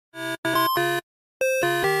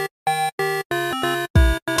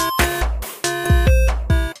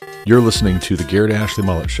You're listening to the Garrett Ashley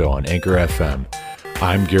Mullet Show on Anchor FM.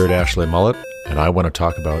 I'm Garrett Ashley Mullet, and I want to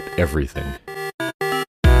talk about everything.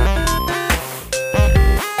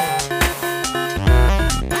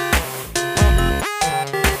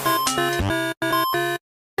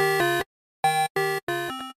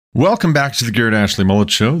 Welcome back to the Garrett Ashley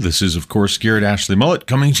Mullet Show. This is, of course, Garrett Ashley Mullet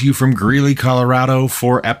coming to you from Greeley, Colorado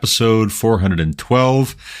for episode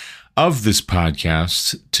 412 of this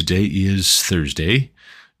podcast. Today is Thursday,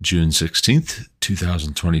 June 16th,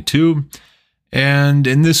 2022. And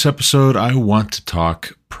in this episode, I want to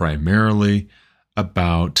talk primarily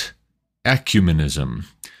about ecumenism,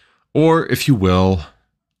 or if you will,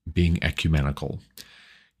 being ecumenical.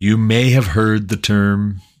 You may have heard the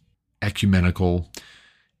term ecumenical,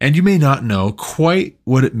 and you may not know quite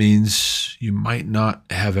what it means. You might not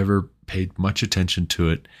have ever paid much attention to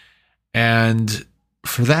it. And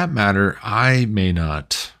for that matter, I may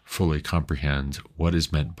not fully comprehend what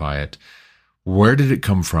is meant by it. Where did it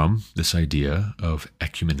come from, this idea of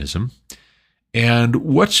ecumenism? And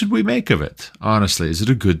what should we make of it? Honestly, is it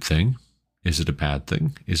a good thing? Is it a bad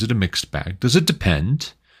thing? Is it a mixed bag? Does it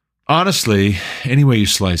depend? Honestly, any way you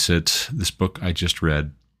slice it, this book I just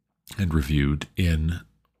read and reviewed in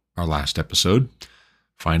our last episode,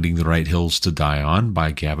 Finding the Right Hills to Die On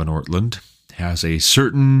by Gavin Ortland, has a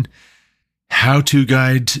certain how-to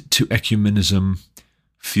guide to ecumenism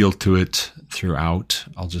feel to it throughout.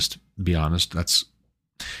 I'll just be honest. That's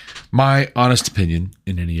my honest opinion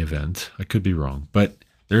in any event. I could be wrong, but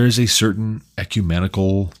there is a certain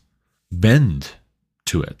ecumenical bend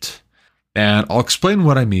to it. And I'll explain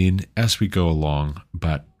what I mean as we go along.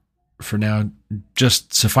 But for now,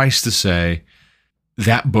 just suffice to say,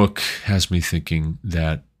 that book has me thinking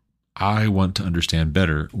that I want to understand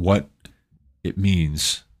better what it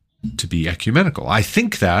means to be ecumenical. I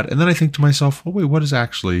think that, and then I think to myself, well, wait, what is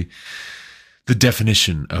actually the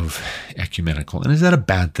definition of ecumenical? And is that a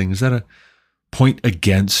bad thing? Is that a point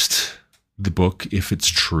against the book if it's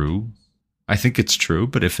true? I think it's true,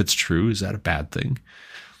 but if it's true, is that a bad thing?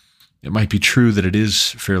 It might be true that it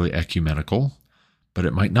is fairly ecumenical, but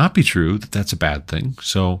it might not be true that that's a bad thing.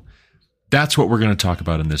 So that's what we're going to talk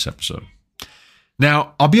about in this episode.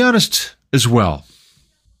 Now, I'll be honest as well.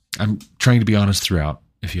 I'm trying to be honest throughout,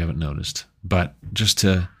 if you haven't noticed, but just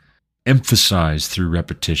to emphasize through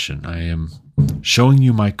repetition, I am showing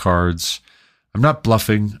you my cards. I'm not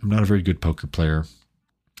bluffing. I'm not a very good poker player.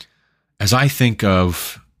 As I think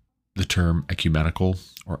of the term ecumenical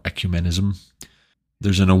or ecumenism,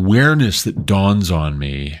 there's an awareness that dawns on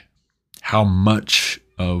me how much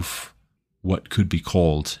of what could be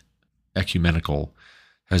called ecumenical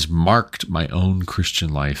has marked my own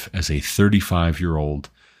Christian life as a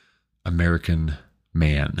 35-year-old American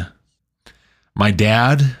man. My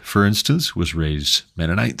dad, for instance, was raised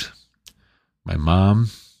Mennonite. My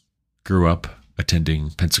mom grew up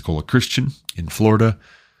attending Pensacola Christian in Florida.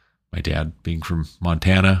 My dad being from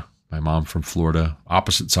Montana, my mom from Florida,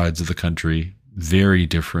 opposite sides of the country, very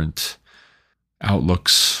different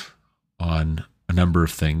outlooks on a number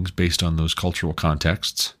of things based on those cultural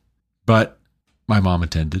contexts. But my mom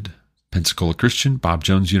attended Pensacola Christian, Bob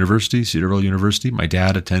Jones University, Cedarville University. My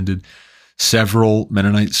dad attended several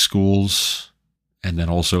Mennonite schools and then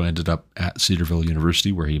also ended up at Cedarville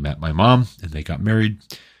University where he met my mom and they got married.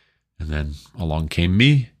 And then along came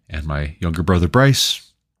me and my younger brother,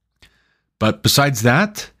 Bryce. But besides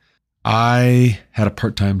that, I had a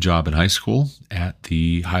part-time job in high school at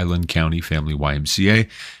the Highland County Family YMCA.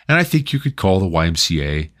 And I think you could call the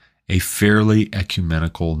YMCA a fairly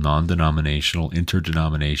ecumenical, non-denominational,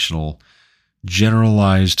 interdenominational,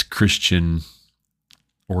 generalized Christian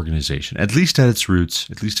organization, at least at its roots,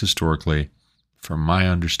 at least historically, from my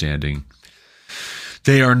understanding.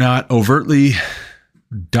 They are not overtly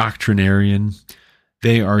doctrinarian.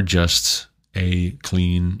 They are just a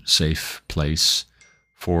clean, safe place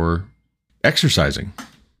for exercising.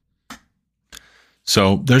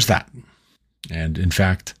 So there's that. And in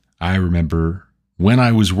fact, I remember when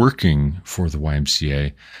I was working for the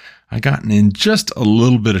YMCA, I gotten in just a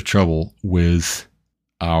little bit of trouble with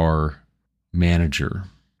our manager.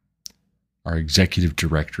 Our executive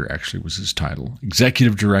director actually was his title.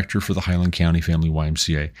 Executive director for the Highland County Family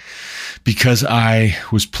YMCA. Because I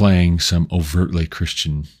was playing some overtly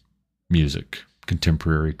Christian music,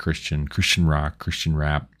 contemporary Christian rock, Christian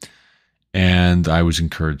rap. And I was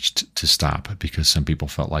encouraged to stop because some people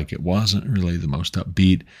felt like it wasn't really the most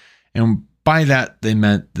upbeat. And by that, they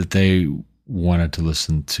meant that they wanted to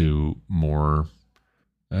listen to more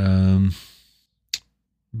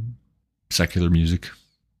secular music.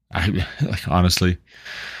 Honestly,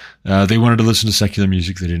 They wanted to listen to secular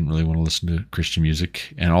music. They didn't really want to listen to Christian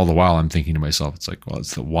music. And all the while I'm thinking to myself, it's like, well,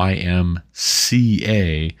 it's the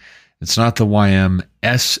YMCA. It's not the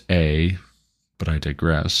YMSA, but I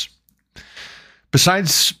digress.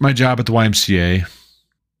 Besides my job at the YMCA,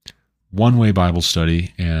 one-way Bible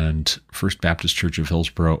study and First Baptist Church of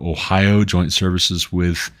Hillsboro, Ohio, joint services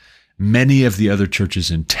with many of the other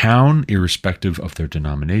churches in town, irrespective of their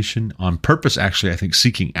denomination, on purpose, actually, I think,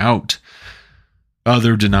 seeking out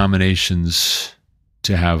other denominations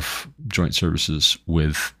to have joint services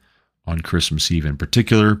with on Christmas Eve in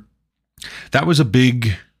particular. That was a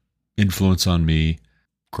big influence on me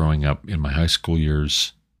growing up in my high school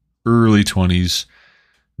years, early 20s,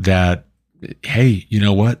 that, hey, you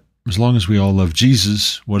know what? As long as we all love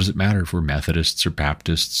Jesus, what does it matter if we're Methodists or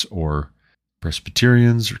Baptists or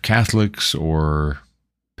Presbyterians or Catholics or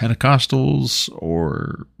Pentecostals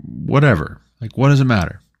or whatever? Like, what does it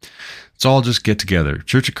matter? Let's all just get together.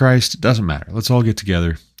 Church of Christ, it doesn't matter. Let's all get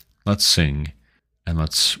together. Let's sing and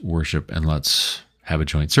let's worship and let's have a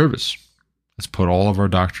joint service. Let's put all of our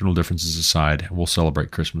doctrinal differences aside and we'll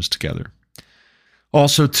celebrate Christmas together.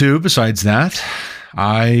 Also, too, besides that,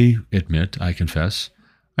 I confess,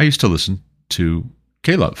 I used to listen to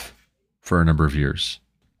K-Love for a number of years.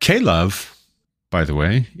 K-Love, by the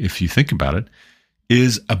way, if you think about it,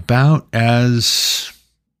 is about as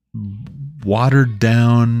watered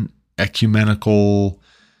down, ecumenical,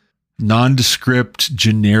 nondescript,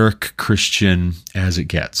 generic Christian as it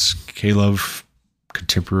gets. K-Love,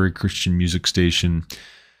 contemporary Christian music station.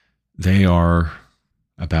 They are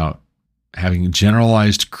about having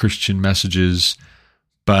generalized Christian messages,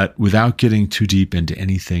 but without getting too deep into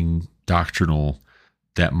anything doctrinal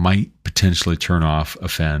that might potentially turn off,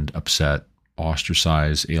 offend, upset,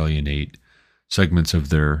 ostracize, alienate segments of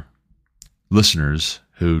their listeners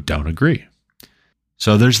who don't agree.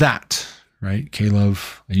 So there's that, right?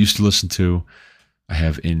 K-Love, I used to listen to. I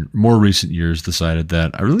have in more recent years decided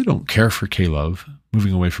that I really don't care for K-Love.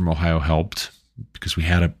 Moving away from Ohio helped because we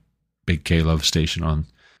had a big K-Love station on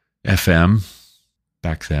FM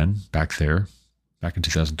back then, back in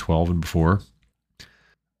 2012 and before.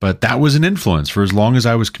 But that was an influence for as long as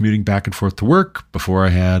I was commuting back and forth to work, before I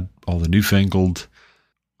had all the newfangled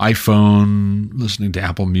iPhone, listening to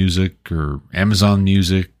Apple Music or Amazon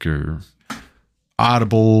Music or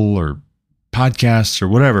Audible or podcasts or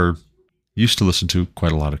whatever. Used to listen to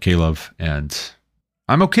quite a lot of K-Love, and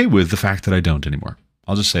I'm okay with the fact that I don't anymore.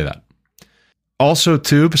 I'll just say that. Also,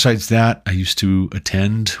 too, besides that, I used to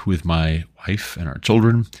attend with my wife and our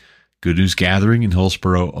children Good News Gathering in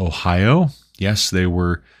Hillsboro, Ohio. Yes, they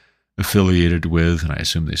were affiliated with, and I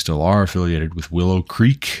assume they still are affiliated with, Willow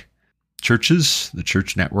Creek churches, the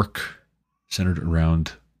church network centered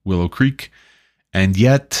around Willow Creek. And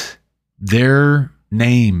yet their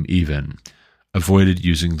name even avoided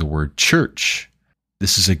using the word church.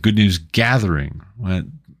 This is a Good News Gathering.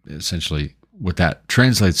 Essentially, what that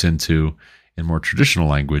translates into in more traditional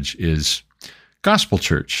language is gospel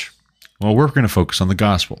church. Well, we're going to focus on the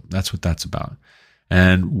gospel. That's what that's about.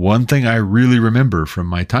 And one thing I really remember from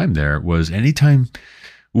my time there was anytime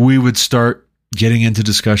we would start getting into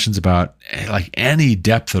discussions about like any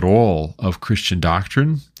depth at all of Christian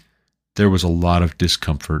doctrine, there was a lot of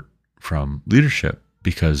discomfort from leadership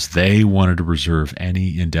because they wanted to reserve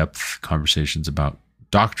any in-depth conversations about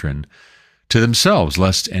doctrine to themselves,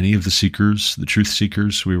 lest any of the seekers, the truth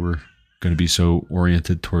seekers we were going to be so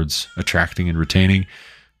oriented towards attracting and retaining,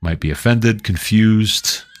 might be offended,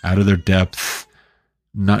 confused, out of their depth,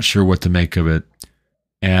 not sure what to make of it.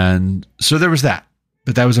 And so there was that.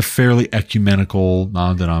 But that was a fairly ecumenical,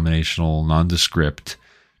 non-denominational, nondescript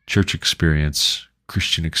church experience,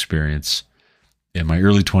 Christian experience in my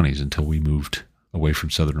early 20s until we moved away from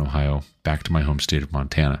Southern Ohio back to my home state of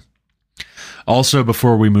Montana. Also,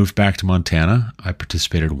 before we moved back to Montana, I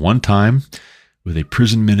participated one time with a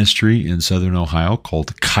prison ministry in Southern Ohio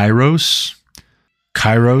called Kairos.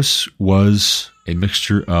 Kairos was a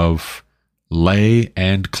mixture of lay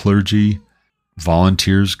and clergy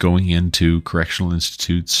volunteers going into correctional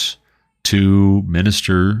institutes to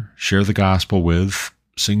minister, share the gospel with,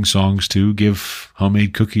 sing songs to, give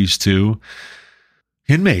homemade cookies to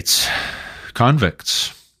inmates,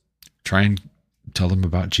 convicts, try and tell them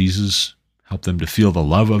about Jesus, help them to feel the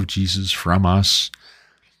love of Jesus from us.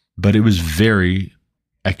 But it was very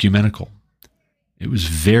ecumenical. It was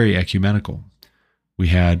very ecumenical. We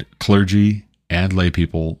had clergy and lay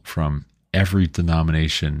people from every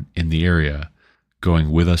denomination in the area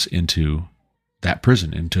going with us into that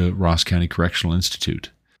prison, into Ross County Correctional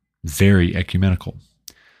Institute. Very ecumenical.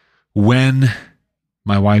 When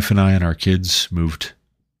my wife and I and our kids moved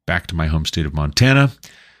back to my home state of Montana,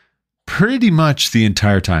 pretty much the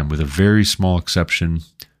entire time, with a very small exception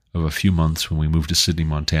of a few months when we moved to Sydney,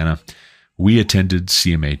 Montana, we attended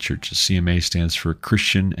CMA churches. CMA stands for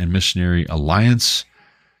Christian and Missionary Alliance.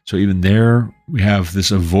 So even there, we have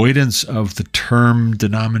this avoidance of the term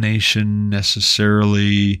denomination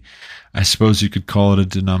necessarily. I suppose you could call it a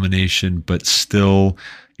denomination, but still,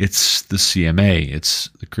 it's the CMA. It's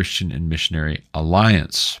the Christian and Missionary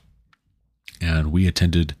Alliance. And we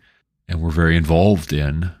attended and were very involved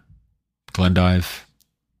in Glendive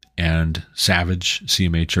and Savage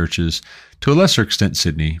CMA churches, to a lesser extent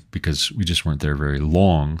Sydney, because we just weren't there very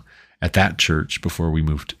long at that church before we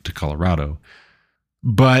moved to Colorado.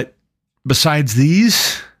 But besides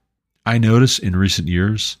these, I notice in recent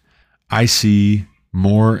years, I see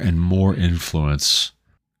more and more influence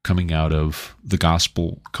coming out of the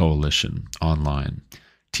Gospel Coalition online.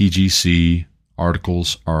 TGC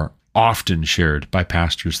articles are often shared by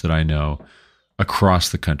pastors that I know across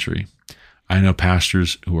the country. I know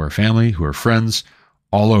pastors who are family, who are friends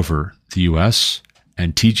all over the U.S.,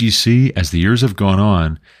 and TGC, as the years have gone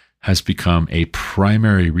on, has become a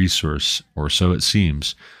primary resource, or so it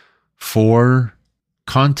seems, for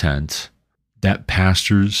content that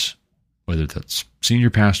pastors, whether that's senior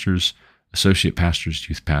pastors, associate pastors,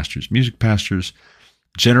 youth pastors, music pastors,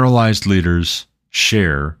 generalized leaders,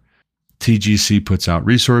 share. TGC puts out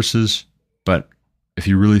resources, but if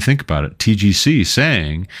you really think about it, TGC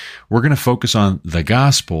saying we're going to focus on the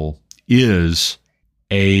gospel is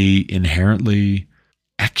a inherently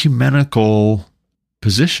ecumenical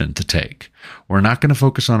position to take. We're not going to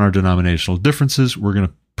focus on our denominational differences. We're going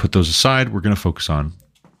to put those aside. We're going to focus on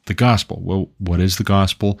the gospel. Well, what is the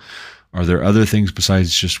gospel? Are there other things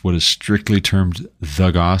besides just what is strictly termed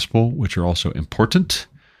the gospel, which are also important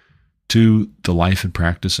to the life and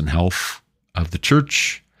practice and health of the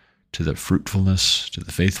church, to the fruitfulness, to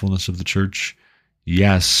the faithfulness of the church?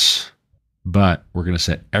 Yes, but we're going to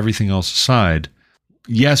set everything else aside.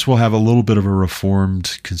 Yes, we'll have a little bit of a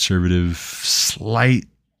reformed, conservative, slight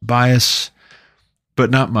bias, but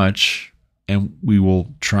not much. And we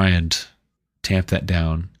will try and tamp that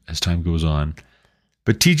down as time goes on.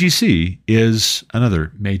 But TGC is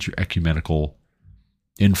another major ecumenical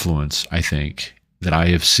influence, I think, that I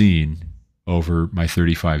have seen over my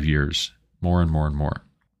 35 years, more and more and more.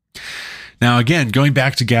 Now, again, going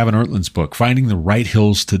back to Gavin Ortland's book, Finding the Right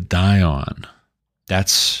Hills to Die On,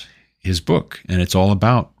 that's his book. And it's all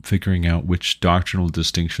about figuring out which doctrinal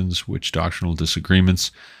distinctions, which doctrinal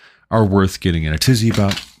disagreements are worth getting in a tizzy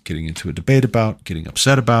about, getting into a debate about, getting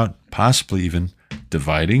upset about, possibly even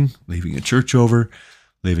dividing, leaving a church over,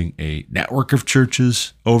 leaving a network of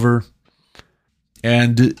churches over.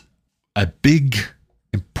 And a big,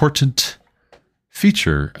 important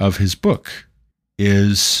feature of his book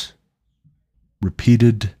is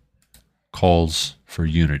repeated calls for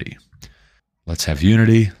unity. Let's have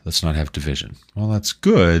unity. Let's not have division. Well, that's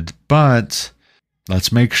good, but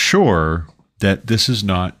let's make sure that this is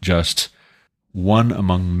not just one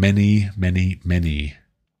among many, many, many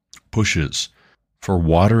pushes for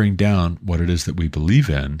watering down what it is that we believe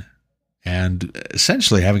in and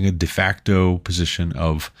essentially having a de facto position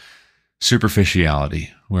of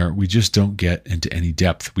superficiality where we just don't get into any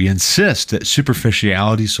depth. We insist that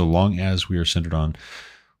superficiality, so long as we are centered on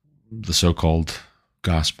the so-called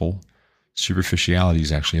gospel, superficiality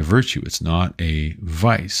is actually a virtue. It's not a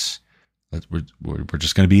vice. We're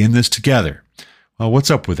just going to be in this together. Well,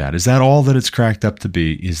 what's up with that? Is that all that it's cracked up to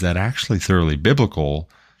be? Is that actually thoroughly biblical?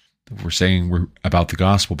 We're saying we're about the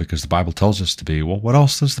gospel because the Bible tells us to be. Well, what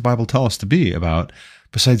else does the Bible tell us to be about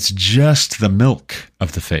besides just the milk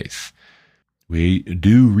of the faith? We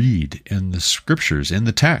do read in the scriptures, in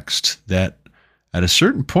the text, that at a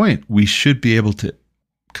certain point, we should be able to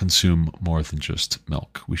consume more than just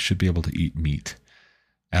milk. We should be able to eat meat.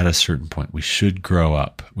 At a certain point, we should grow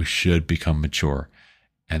up. We should become mature.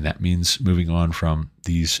 And that means moving on from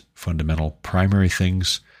these fundamental primary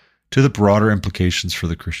things to the broader implications for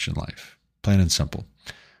the Christian life. Plain and simple.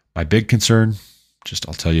 My big concern,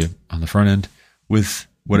 I'll tell you on the front end, with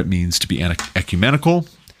what it means to be ecumenical,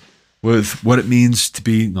 with what it means to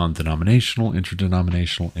be non-denominational,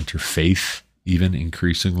 interdenominational, interfaith, even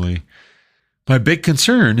increasingly. My big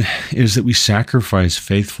concern is that we sacrifice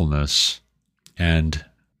faithfulness and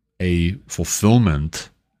a fulfillment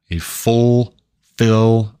of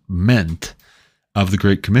the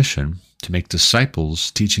Great Commission to make disciples,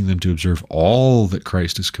 teaching them to observe all that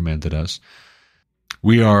Christ has commanded us.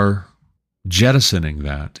 We are jettisoning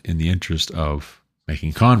that in the interest of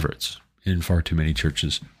making converts in far too many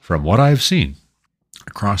churches, from what I've seen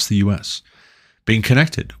across the U.S., being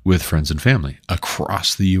connected with friends and family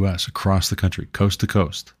across the U.S., across the country, coast to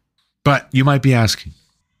coast. But you might be asking,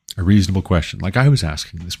 A reasonable question, like I was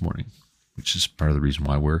asking this morning, which is part of the reason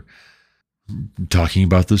why we're talking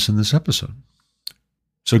about this in this episode.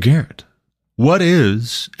 So, Garrett, what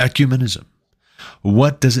is ecumenism?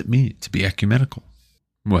 What does it mean to be ecumenical?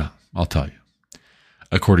 Well, I'll tell you.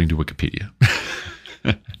 According to Wikipedia.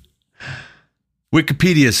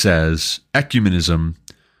 Wikipedia says ecumenism,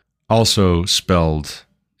 also spelled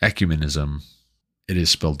ecumenism. It is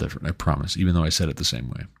spelled different, I promise, even though I said it the same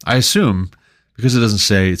way. I assume, because it doesn't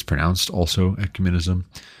say it's pronounced also ecumenism,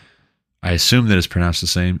 I assume that it's pronounced the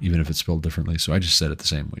same, even if it's spelled differently. So I just said it the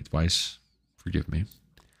same way twice. Forgive me.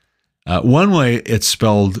 One way it's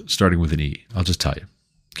spelled starting with an E. I'll just tell you.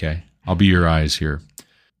 Okay? I'll be your eyes here.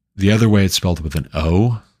 The other way it's spelled with an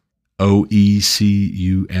O.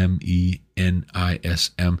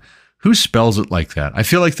 Oecumenism. Who spells it like that? I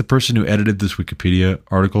feel like the person who edited this Wikipedia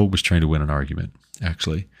article was trying to win an argument,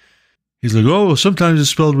 actually. He's like, oh, sometimes it's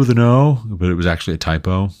spelled with an O, but it was actually a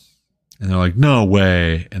typo. And they're like, no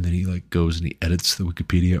way. And then he like goes and he edits the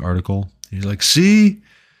Wikipedia article. And he's like, see?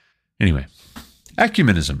 Anyway,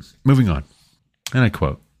 ecumenism. Moving on. And I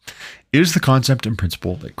quote, is the concept and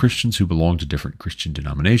principle that Christians who belong to different Christian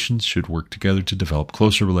denominations should work together to develop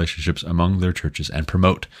closer relationships among their churches and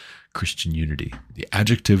promote Christian unity. The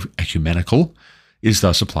adjective ecumenical is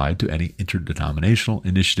thus applied to any interdenominational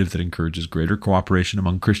initiative that encourages greater cooperation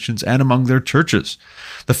among Christians and among their churches.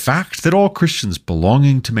 The fact that all Christians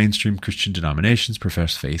belonging to mainstream Christian denominations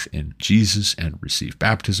profess faith in Jesus and receive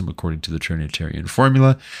baptism according to the Trinitarian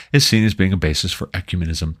formula is seen as being a basis for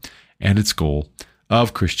ecumenism and its goal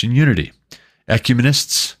of Christian unity.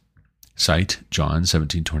 Ecumenists cite John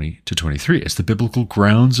 17:20-23 as the biblical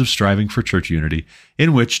grounds of striving for church unity,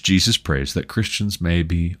 in which Jesus prays that Christians may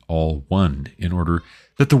be all one in order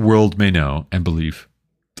that the world may know and believe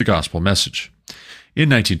the gospel message. In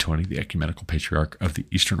 1920, the ecumenical patriarch of the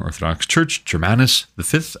Eastern Orthodox Church, Germanus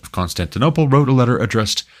V of Constantinople, wrote a letter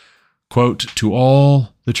addressed, quote, to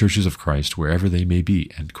all the churches of Christ wherever they may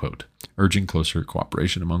be, end quote, urging closer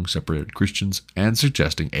cooperation among separated Christians and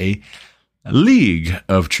suggesting a league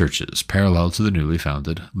of churches parallel to the newly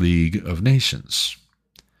founded League of Nations.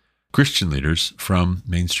 Christian leaders from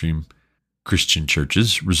mainstream Christian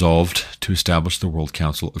churches resolved to establish the World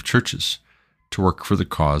Council of Churches to work for the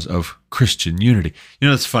cause of Christian unity. You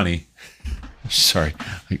know, it's funny. Sorry,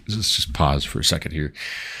 let's just pause for a second here.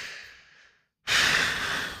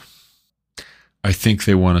 I think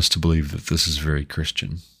they want us to believe that this is very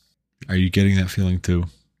Christian. Are you getting that feeling too?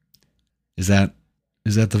 Is that the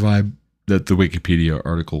vibe that the Wikipedia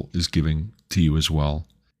article is giving to you as well?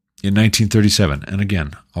 In 1937, and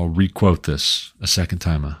again, I'll re-quote this a second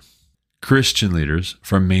time, Christian leaders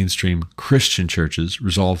from mainstream Christian churches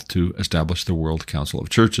resolved to establish the World Council of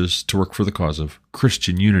Churches to work for the cause of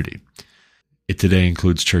Christian unity. It today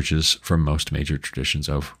includes churches from most major traditions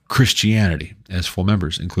of Christianity as full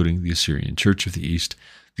members, including the Assyrian Church of the East,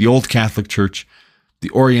 the Old Catholic Church,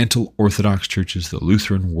 the Oriental Orthodox Churches, the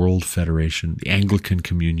Lutheran World Federation, the Anglican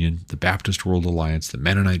Communion, the Baptist World Alliance, the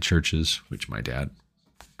Mennonite churches, which my dad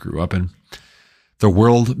grew up in, the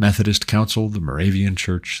World Methodist Council, the Moravian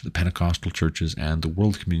Church, the Pentecostal churches, and the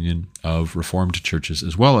World Communion of Reformed churches,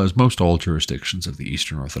 as well as most all jurisdictions of the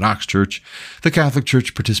Eastern Orthodox Church. The Catholic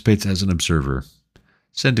Church participates as an observer,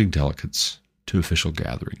 sending delegates to official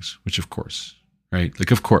gatherings, which of course, right? Like,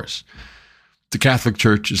 of course. The Catholic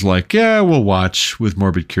Church is like, yeah, we'll watch with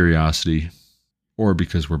morbid curiosity, or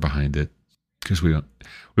because we're behind it, because we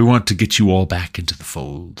want to get you all back into the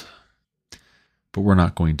fold. But we're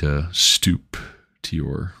not going to stoop to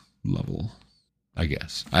your level, I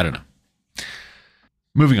guess. I don't know.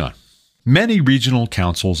 Moving on. Many regional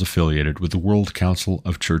councils affiliated with the World Council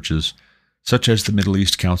of Churches, such as the Middle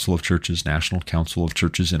East Council of Churches, National Council of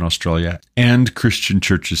Churches in Australia, and Christian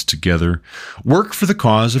churches together, work for the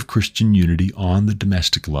cause of Christian unity on the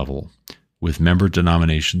domestic level, with member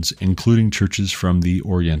denominations including churches from the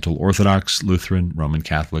Oriental Orthodox, Lutheran, Roman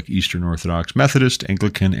Catholic, Eastern Orthodox, Methodist,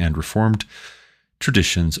 Anglican, and Reformed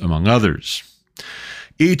traditions, among others.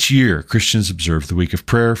 Each year, Christians observe the Week of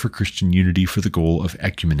Prayer for Christian Unity for the goal of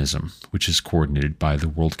ecumenism, which is coordinated by the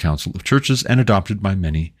World Council of Churches and adopted by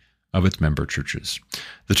many of its member churches.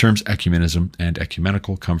 The terms ecumenism and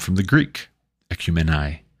ecumenical come from the Greek,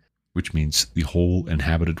 ekumenai, which means the whole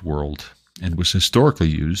inhabited world, and was historically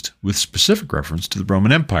used with specific reference to the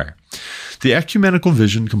Roman Empire. The ecumenical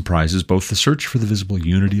vision comprises both the search for the visible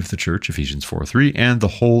unity of the church, Ephesians 4:3, and the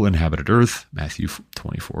whole inhabited earth, Matthew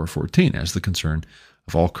 24:14, as the concern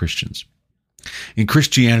of all Christians. In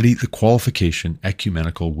Christianity, the qualification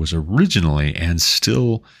ecumenical was originally and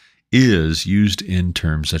still is used in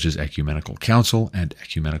terms such as ecumenical council and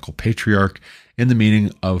ecumenical patriarch in the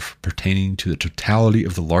meaning of pertaining to the totality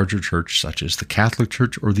of the larger church, such as the Catholic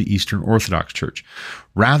Church or the Eastern Orthodox Church,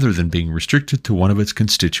 rather than being restricted to one of its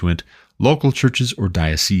constituent local churches or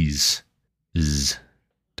dioceses.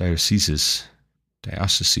 Diocese.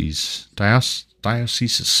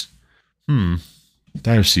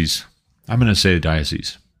 I'm going to say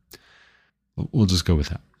diocese. We'll just go with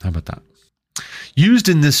that. How about that? Used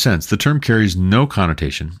in this sense, the term carries no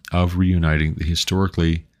connotation of reuniting the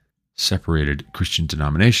historically separated Christian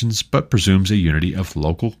denominations, but presumes a unity of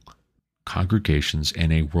local congregations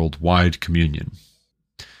and a worldwide communion.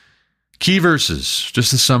 Key verses,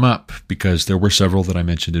 just to sum up, because there were several that I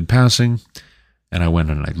mentioned in passing, and I went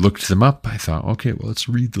and I looked them up. I thought, okay, well, let's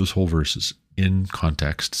read those whole verses in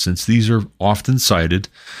context, since these are often cited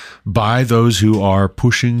by those who are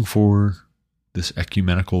pushing for this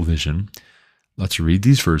ecumenical vision. Let's read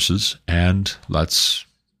these verses and let's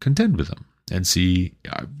contend with them and see,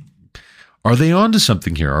 are they onto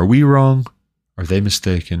something here? Are we wrong? Are they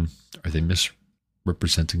mistaken? Are they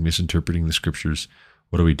misrepresenting, misinterpreting the scriptures?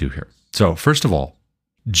 What do we do here? So, first of all,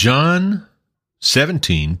 John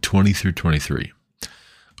 17:20-23.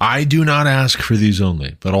 I do not ask for these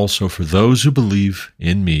only, but also for those who believe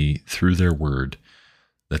in me through their word,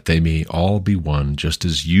 that they may all be one, just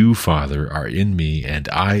as you, Father, are in me and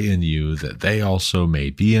I in you, that they also may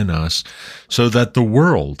be in us, so that the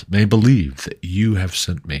world may believe that you have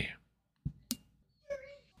sent me.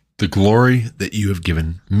 The glory that you have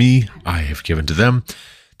given me, I have given to them,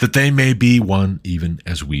 that they may be one even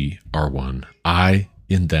as we are one. I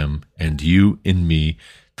in them and you in me,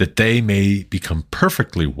 that they may become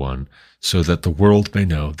perfectly one, so that the world may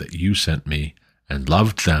know that you sent me and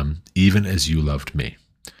loved them even as you loved me.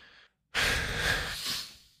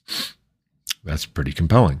 That's pretty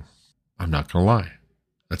compelling. I'm not going to lie.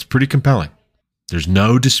 That's pretty compelling. There's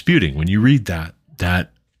no disputing when you read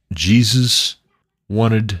that Jesus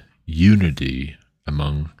wanted unity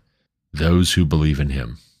among those who believe in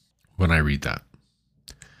him. When I read that,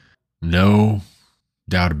 no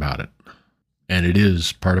doubt about it. And it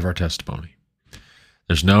is part of our testimony.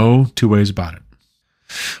 There's no two ways about it.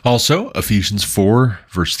 Also, Ephesians 4,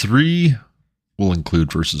 verse 3, will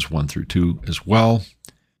include verses 1-2 as well.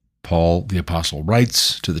 Paul, the apostle,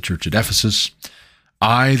 writes to the church at Ephesus,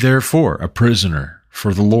 I, therefore, a prisoner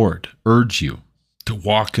for the Lord, urge you to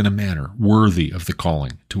walk in a manner worthy of the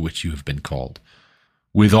calling to which you have been called,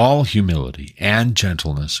 with all humility and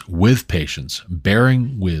gentleness, with patience,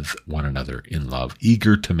 bearing with one another in love,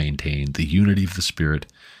 eager to maintain the unity of the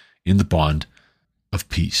Spirit in the bond of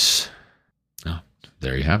peace. Oh,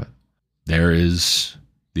 there you have it. There is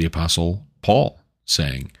the apostle Paul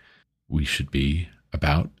saying we should be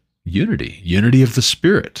about unity of the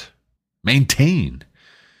Spirit. Maintain.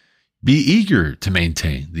 Be eager to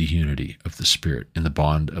maintain the unity of the Spirit in the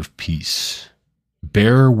bond of peace.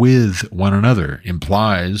 Bear with one another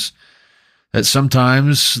implies that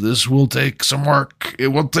sometimes this will take some work. It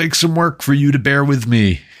will take some work for you to bear with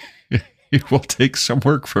me. It will take some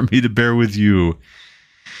work for me to bear with you.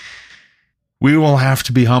 We will have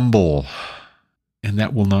to be humble, and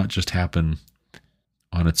that will not just happen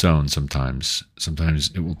on its own sometimes.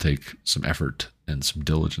 Sometimes it will take some effort and some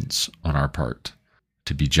diligence on our part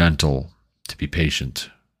to be gentle, to be patient,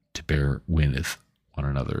 to bear with one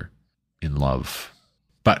another in love.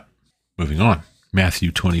 But moving on,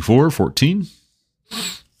 Matthew 24:14.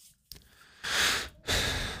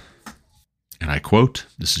 And I quote,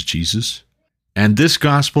 this is Jesus, and this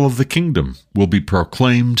gospel of the kingdom will be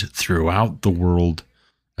proclaimed throughout the world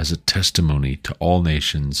as a testimony to all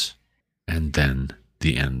nations, and then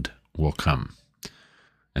the end will come.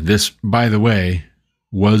 And this, by the way,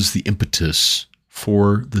 was the impetus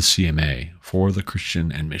for the CMA, for the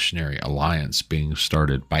Christian and Missionary Alliance being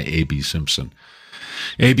started by A.B. Simpson.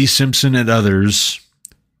 A.B. Simpson and others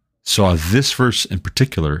saw this verse in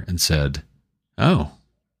particular and said, oh,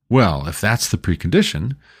 well, if that's the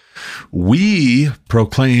precondition, we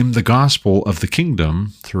proclaim the gospel of the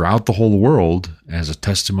kingdom throughout the whole world as a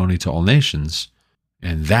testimony to all nations,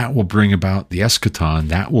 and that will bring about the eschaton,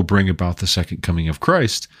 that will bring about the second coming of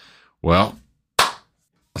Christ. Well,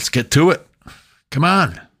 let's get to it. Come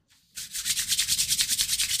on.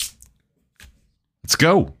 Let's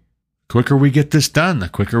go. The quicker we get this done, the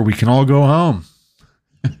quicker we can all go home.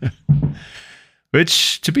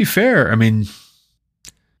 Which, to be fair, I mean,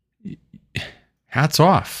 hats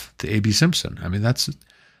off to A.B. Simpson. I mean,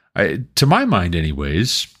 to my mind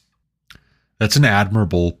anyways, that's an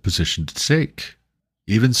admirable position to take.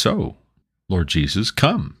 Even so, Lord Jesus,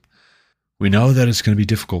 come. We know that it's going to be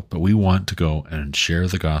difficult, but we want to go and share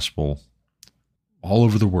the gospel all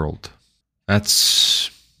over the world.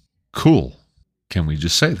 That's cool. Can we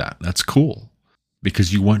just say that? That's cool.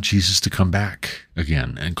 Because you want Jesus to come back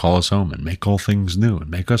again and call us home and make all things new and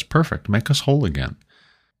make us perfect, make us whole again.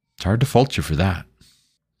 It's hard to fault you for that.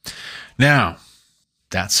 Now,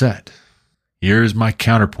 that said, here's my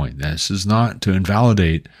counterpoint. This is not to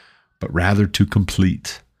invalidate, but rather to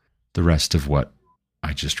complete the rest of what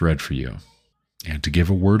I just read for you and to give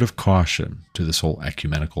a word of caution to this whole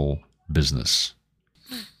ecumenical business.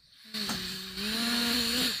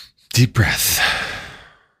 Deep breath.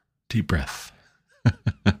 Deep breath.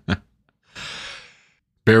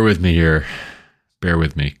 Bear with me here. Bear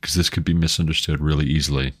with me, because this could be misunderstood really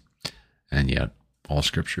easily. And yet, all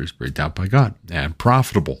Scripture is breathed out by God and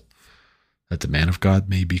profitable, that the man of God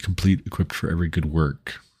may be complete, equipped for every good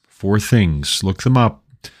work. 4 things, look them up.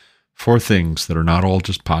 4 things that are not all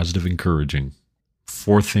just positive, encouraging.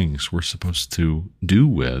 4 things we're supposed to do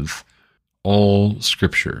with all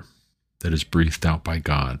Scripture that is breathed out by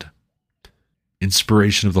God.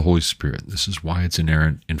 Inspiration of the Holy Spirit. This is why it's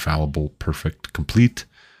inerrant, infallible, perfect, complete.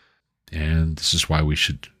 And this is why we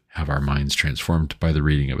should have our minds transformed by the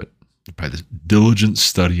reading of it, by the diligent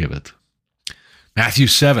study of it. Matthew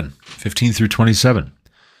 7, 15 through 27.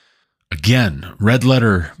 Again, red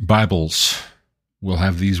letter Bibles will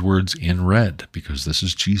have these words in red because this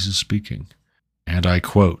is Jesus speaking. And I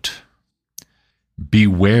quote,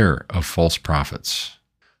 "Beware of false prophets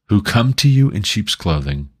who come to you in sheep's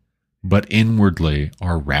clothing, but inwardly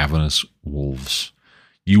are ravenous wolves.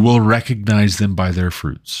 You will recognize them by their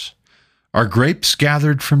fruits. Are grapes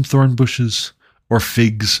gathered from thorn bushes or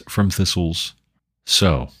figs from thistles?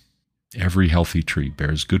 So, every healthy tree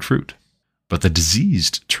bears good fruit, but the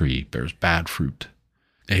diseased tree bears bad fruit.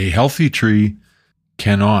 A healthy tree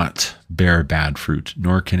cannot bear bad fruit,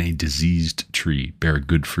 nor can a diseased tree bear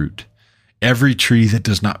good fruit. Every tree that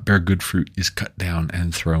does not bear good fruit is cut down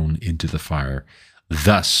and thrown into the fire.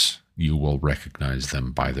 Thus you will recognize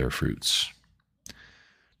them by their fruits.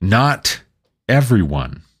 Not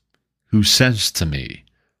everyone who says to me,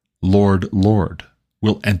 'Lord, Lord,'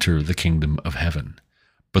 will enter the kingdom of heaven,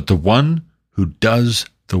 but the one who does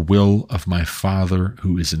the will of my Father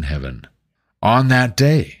who is in heaven. On that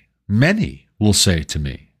day, many will say to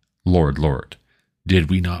me, 'Lord, Lord, did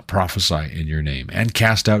we not prophesy in your name, and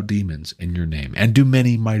cast out demons in your name, and do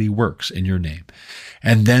many mighty works in your name?'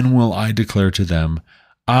 And then will I declare to them,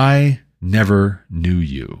 'I never knew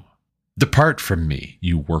you. Depart from me,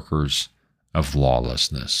 you workers of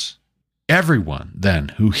lawlessness.' Everyone, then,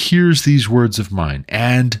 who hears these words of mine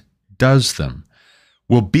and does them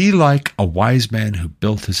will be like a wise man who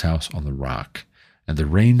built his house on the rock. And the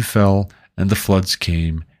rain fell, and the floods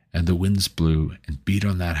came, and the winds blew and beat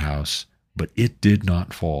on that house, but it did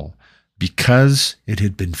not fall, because it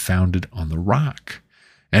had been founded on the rock.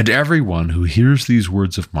 And everyone who hears these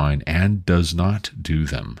words of mine and does not do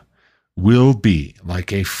them will be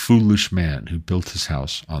like a foolish man who built his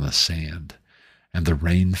house on the sand. And the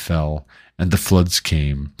rain fell, and the floods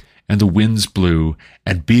came, and the winds blew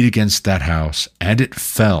and beat against that house, and it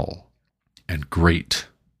fell, and great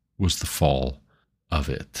was the fall of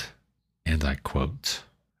it." And I quote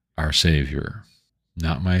our Savior,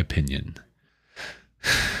 not my opinion,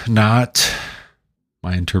 not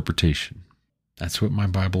my interpretation. That's what my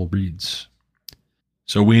Bible reads.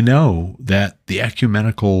 So we know that the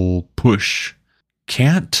ecumenical push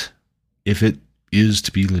can't, if it is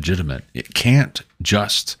to be legitimate, it can't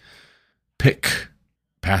just pick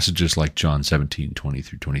passages like John 17, 20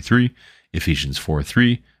 through 23, Ephesians 4,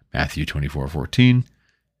 3, Matthew 24, 14,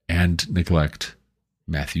 and neglect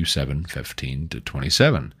Matthew 7, 15 to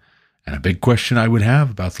 27. And a big question I would have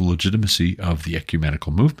about the legitimacy of the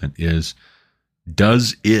ecumenical movement is,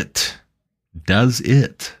 does it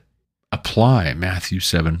apply Matthew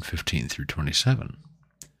 7, 15 through 27?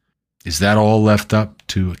 Is that all left up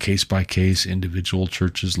to a case-by-case, individual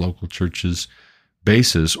churches, local churches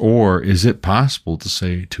basis, or is it possible to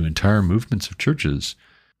say to entire movements of churches,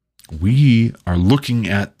 we are looking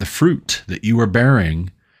at the fruit that you are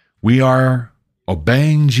bearing, we are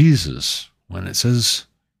obeying Jesus when it says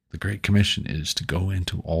the Great Commission is to go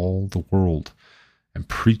into all the world and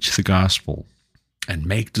preach the gospel and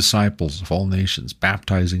make disciples of all nations,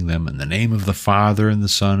 baptizing them in the name of the Father and the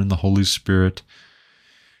Son and the Holy Spirit,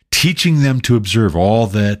 teaching them to observe all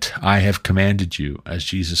that I have commanded you, as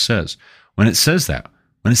Jesus says. When it says that,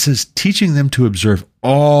 when it says teaching them to observe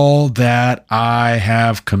all that I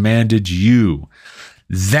have commanded you,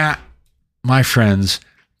 that, my friends,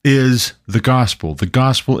 is the gospel. The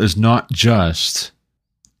gospel is not just,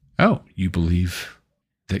 oh, you believe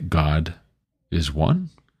that God is one?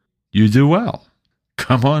 You do well.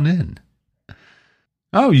 Come on in.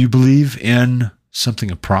 Oh, you believe in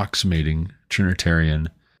something approximating Trinitarian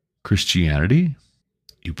Christianity.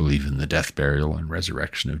 You believe in the death, burial, and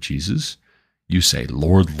resurrection of Jesus. You say,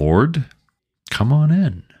 Lord, Lord, come on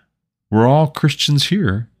in. We're all Christians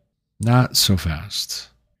here. Not so fast.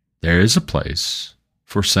 There is a place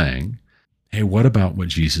for saying, hey, what about what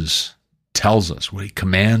Jesus tells us, what he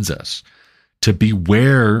commands us? To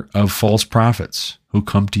beware of false prophets who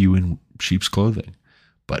come to you in sheep's clothing,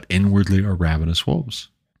 but inwardly are ravenous wolves.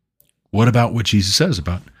 What about what Jesus says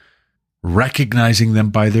about recognizing them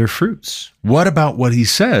by their fruits? What about what he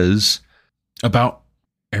says about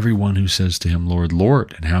everyone who says to him, Lord,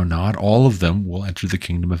 Lord, and how not all of them will enter the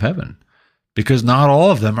kingdom of heaven? Because not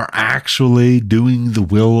all of them are actually doing the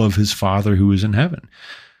will of his Father who is in heaven.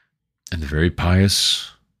 And the very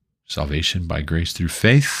pious salvation by grace through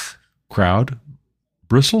faith crowd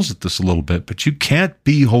bristles at this a little bit, but you can't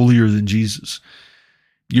be holier than Jesus.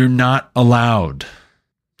 You're not allowed.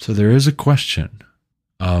 So there is a question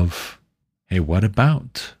of, hey, what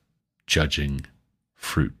about judging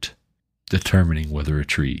fruit, determining whether a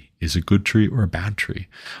tree is a good tree or a bad tree?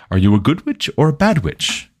 Are you a good witch or a bad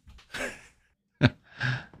witch?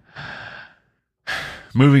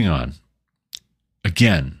 Moving on.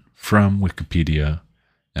 Again, from Wikipedia.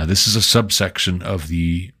 Now, this is a subsection of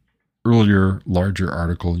the earlier, larger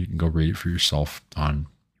article. You can go read it for yourself on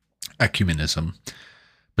ecumenism.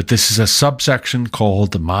 But this is a subsection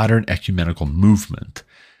called the Modern Ecumenical Movement.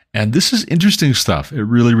 And this is interesting stuff. It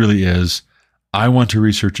really, really is. I want to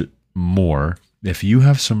research it more. If you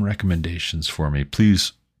have some recommendations for me,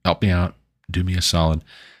 please help me out. Do me a solid.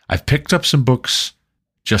 I've picked up some books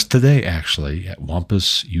just today, actually, at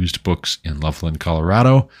Wampus Used Books in Loveland,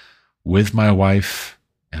 Colorado, with my wife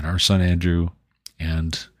and our son, Andrew,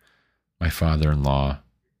 and my father-in-law,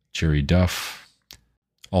 Jerry Duff.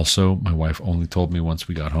 Also, my wife only told me once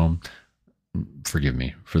we got home, forgive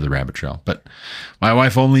me for the rabbit trail, but my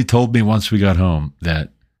wife only told me once we got home that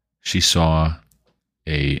she saw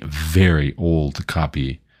a very old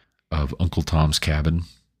copy of Uncle Tom's Cabin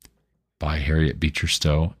by Harriet Beecher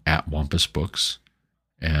Stowe at Wampus Books.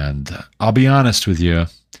 And I'll be honest with you,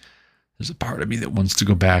 there's a part of me that wants to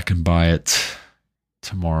go back and buy it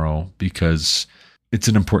tomorrow because it's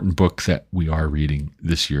an important book that we are reading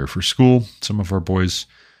this year for school. Some of our boys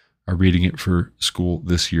are reading it for school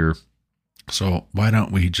this year. So why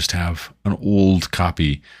don't we just have an old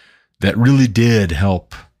copy that really did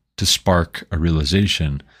help to spark a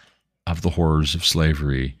realization of the horrors of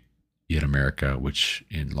slavery in America, which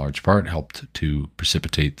in large part helped to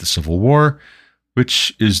precipitate the Civil War,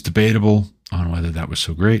 which is debatable on whether that was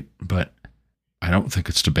so great, but I don't think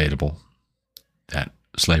it's debatable that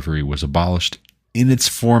slavery was abolished in its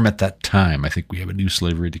form at that time. I think we have a new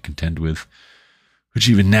slavery to contend with, which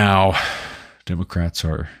even now Democrats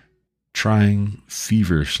are trying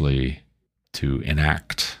feverishly to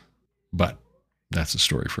enact. But that's a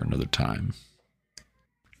story for another time.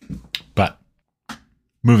 But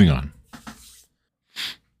moving on.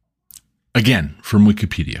 Again, from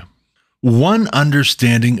Wikipedia. One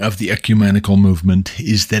understanding of the ecumenical movement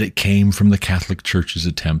is that it came from the Catholic Church's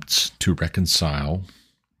attempts to reconcile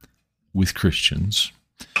with Christians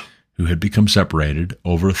who had become separated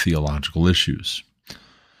over theological issues.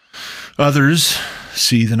 Others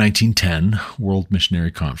see the 1910 World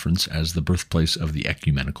Missionary Conference as the birthplace of the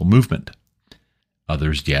ecumenical movement.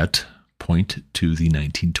 Others yet point to the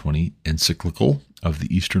 1920 encyclical of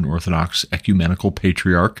the Eastern Orthodox Ecumenical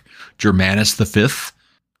Patriarch Germanus V,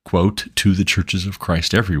 quote, to the churches of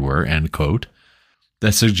Christ everywhere, end quote,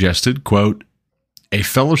 that suggested, quote, a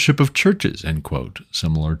fellowship of churches, end quote,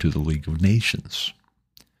 similar to the League of Nations.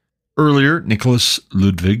 Earlier, Nicholas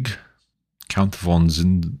Ludwig, Count von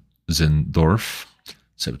Zinzendorf,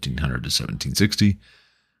 1700 to 1760,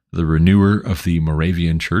 the renewer of the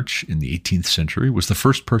Moravian Church in the 18th century, was the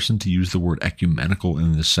first person to use the word ecumenical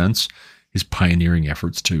in this sense. His pioneering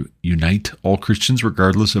efforts to unite all Christians,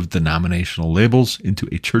 regardless of denominational labels, into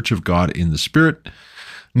a Church of God in the Spirit,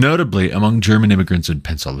 notably among German immigrants in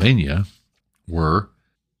Pennsylvania, were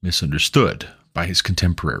misunderstood by his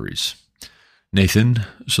contemporaries. Nathan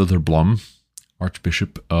Söderblom,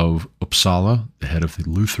 Archbishop of Uppsala, the head of the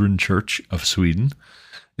Lutheran Church of Sweden,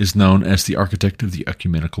 is known as the architect of the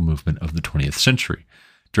ecumenical movement of the 20th century.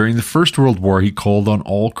 During the First World War, he called on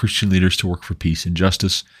all Christian leaders to work for peace and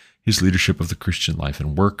justice. His leadership of the Christian life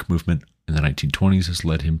and work movement in the 1920s has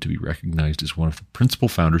led him to be recognized as one of the principal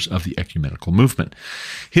founders of the ecumenical movement.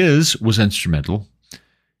 His was instrumental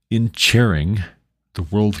in chairing the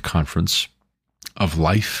World Conference of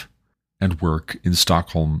Life and Work in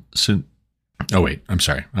Stockholm.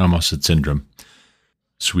 I almost said syndrome.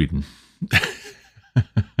 Sweden.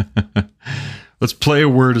 Let's play a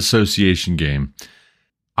word association game.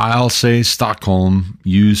 I'll say Stockholm.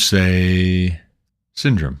 You say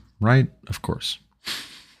syndrome, right? Of course.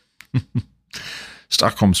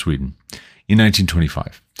 Stockholm, Sweden, in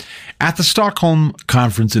 1925. At the Stockholm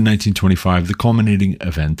Conference in 1925, the culminating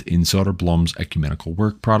event in Soderblom's ecumenical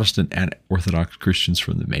work, Protestant and Orthodox Christians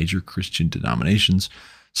from the major Christian denominations,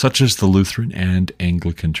 such as the Lutheran and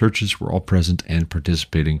Anglican churches, were all present and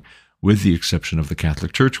participating, with the exception of the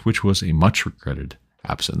Catholic Church, which was a much regretted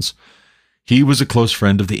absence. He was a close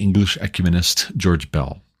friend of the English ecumenist George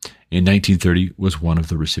Bell. In 1930, was one of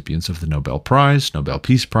the recipients of the Nobel Prize, Nobel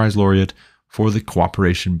Peace Prize laureate, for the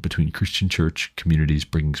cooperation between Christian church communities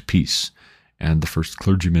bringing peace, and the first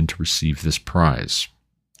clergyman to receive this prize,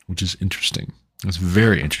 which is interesting. It's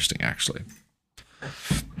very interesting, actually.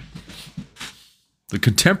 The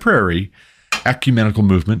contemporary ecumenical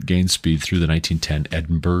movement gained speed through the 1910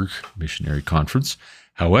 Edinburgh Missionary Conference.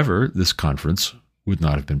 However, this conference would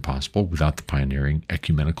not have been possible without the pioneering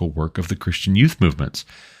ecumenical work of the Christian youth movements.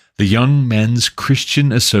 The Young Men's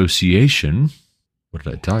Christian Association, what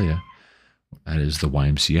did I tell you? That is the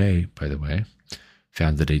YMCA, by the way,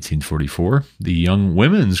 founded 1844. The Young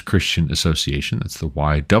Women's Christian Association, that's the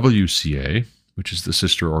YWCA, which is the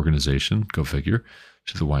sister organization, go figure,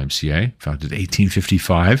 to the YMCA, founded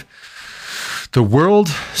 1855. The World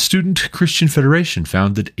Student Christian Federation,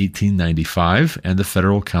 founded 1895, and the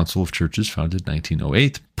Federal Council of Churches, founded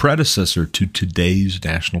 1908, predecessor to today's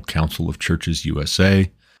National Council of Churches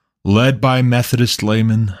USA, led by Methodist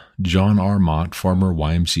layman John R. Mott, former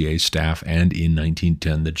YMCA staff, and in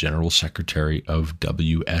 1910, the General Secretary of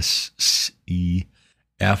WSCF.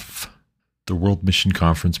 The World Mission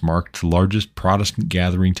Conference marked the largest Protestant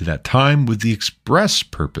gathering to that time, with the express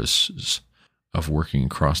purposes of working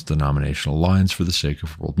across denominational lines for the sake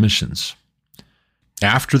of world missions.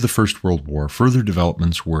 After the First World War, further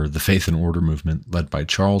developments were the Faith and Order movement, led by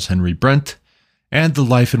Charles Henry Brent, and the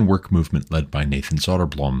Life and Work movement, led by Nathan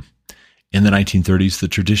Soderblom. In the 1930s, the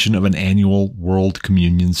tradition of an annual World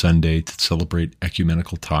Communion Sunday to celebrate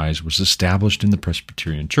ecumenical ties was established in the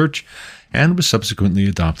Presbyterian Church and was subsequently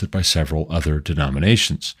adopted by several other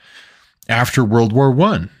denominations. After World War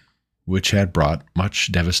I, which had brought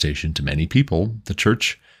much devastation to many people, the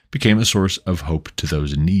Church became a source of hope to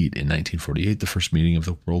those in need. In 1948, the first meeting of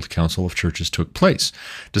the World Council of Churches took place.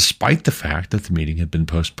 Despite the fact that the meeting had been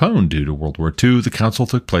postponed due to World War II, the council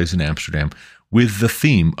took place in Amsterdam with the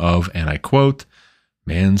theme of, and I quote,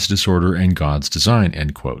 man's disorder and God's design,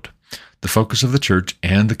 end quote. The focus of the church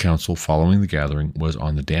and the council following the gathering was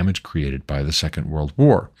on the damage created by the Second World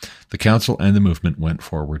War. The council and the movement went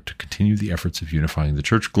forward to continue the efforts of unifying the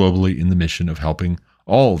church globally in the mission of helping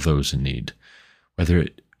all those in need, whether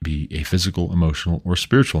it be a physical, emotional, or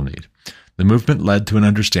spiritual need. The movement led to an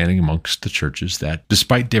understanding amongst the churches that,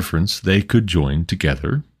 despite difference, they could join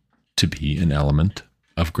together to be an element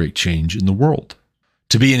of great change in the world,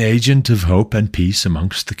 to be an agent of hope and peace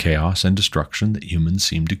amongst the chaos and destruction that humans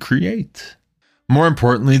seem to create. More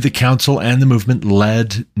importantly, the council and the movement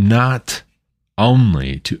led not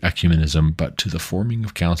only to ecumenism, but to the forming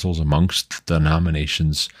of councils amongst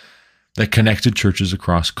denominations that connected churches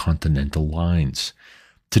across continental lines.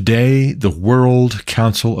 Today, the World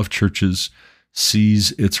Council of Churches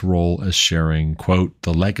sees its role as sharing, quote,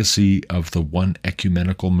 the legacy of the one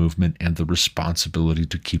ecumenical movement and the responsibility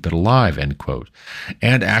to keep it alive, end quote,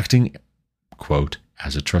 and acting, quote,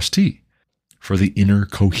 as a trustee for the inner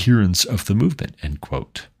coherence of the movement, end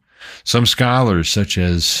quote. Some scholars, such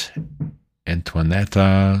as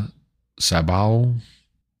Antoinetta Sabao,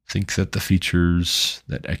 think that the features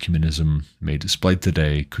that ecumenism may display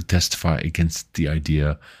today could testify against the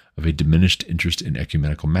idea of a diminished interest in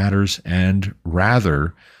ecumenical matters, and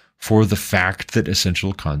rather for the fact that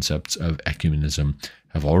essential concepts of ecumenism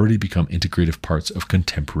have already become integrative parts of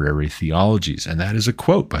contemporary theologies. And that is a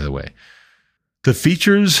quote, by the way. The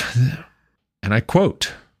features, and I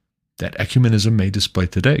quote, that ecumenism may display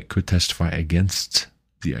today could testify against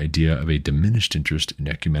the idea of a diminished interest in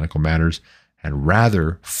ecumenical matters, and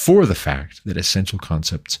rather for the fact that essential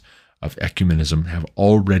concepts of ecumenism have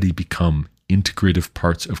already become integrative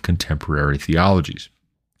parts of contemporary theologies.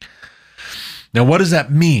 Now, what does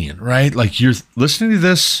that mean, right? Like, you're listening to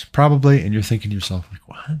this probably, and you're thinking to yourself, like,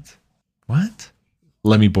 what? What?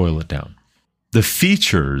 Let me boil it down. The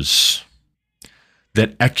features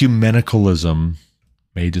that ecumenicalism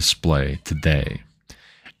may display today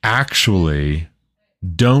actually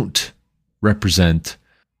don't represent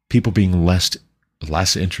people being less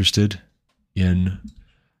interested in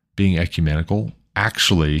being ecumenical.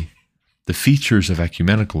 Actually, the features of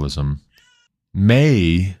ecumenicalism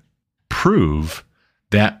may prove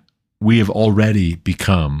that we have already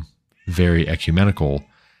become very ecumenical,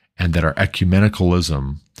 and that our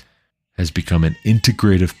ecumenicalism has become an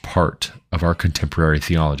integrative part of our contemporary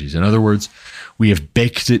theologies. In other words, we have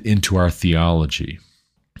baked it into our theology.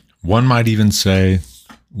 One might even say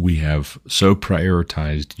we have so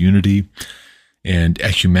prioritized unity and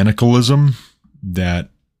ecumenicalism that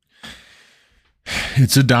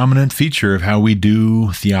it's a dominant feature of how we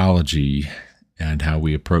do theology and how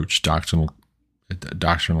we approach doctrinal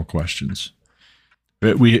questions.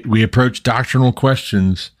 But we approach doctrinal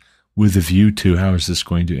questions with a view to how is this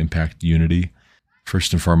going to impact unity,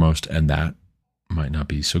 first and foremost, and that might not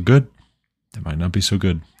be so good. That might not be so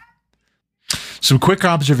good. Some quick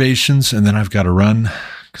observations, and then I've got to run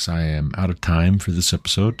because I am out of time for this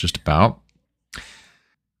episode, just about.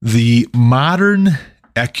 The modern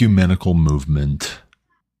ecumenical movement,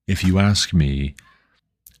 if you ask me,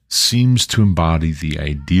 seems to embody the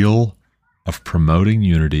ideal of promoting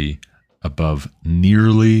unity above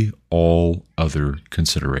nearly all other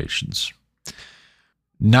considerations.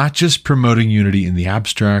 Not just promoting unity in the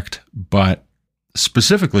abstract, but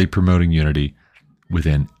specifically promoting unity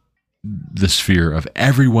within the sphere of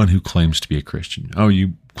everyone who claims to be a Christian. Oh,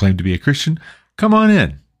 you claim to be a Christian? Come on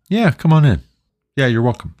in. Yeah, come on in. Yeah, you're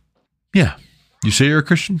welcome. Yeah. You say you're a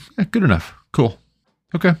Christian? Yeah, good enough. Cool.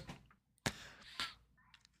 Okay.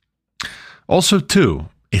 Also, too,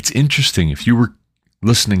 it's interesting if you were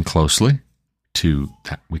listening closely to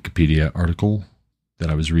that Wikipedia article that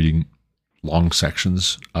I was reading long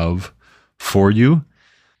sections of for you,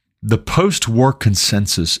 the post-war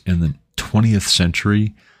consensus in the 20th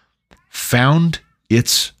century found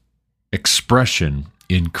its expression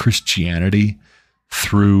in Christianity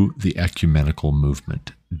through the ecumenical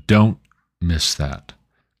movement. Don't miss that.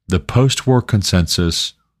 The post-war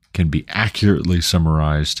consensus can be accurately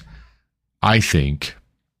summarized, I think,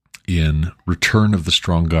 in Return of the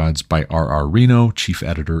Strong Gods by R.R. Reno, chief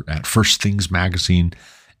editor at First Things magazine.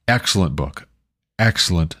 Excellent book.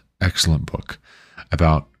 Excellent book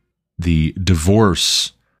about the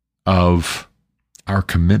divorce of our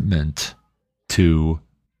commitment to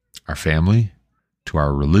our family, to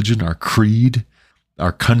our religion, our creed,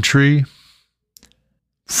 our country,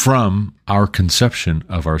 from our conception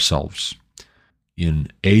of ourselves. In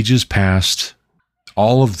ages past,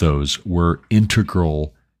 all of those were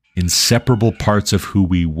integral, inseparable parts of who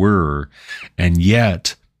we were, and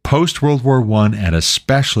yet, post-World War I, and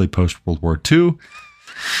especially post-World War II,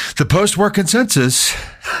 the post-war consensus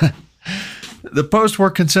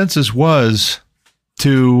was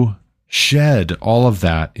to shed all of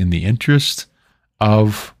that in the interest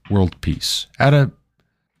of world peace at a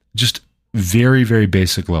just very, very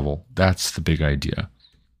basic level. That's the big idea.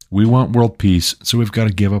 We want world peace, so we've got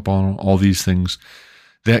to give up on all these things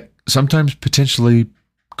that sometimes potentially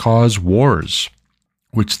cause wars,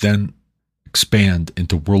 which then expand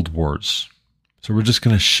into world wars. So we're just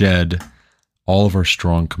going to shed all of our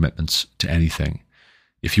strong commitments to anything.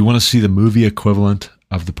 If you want to see the movie equivalent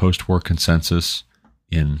of the post-war consensus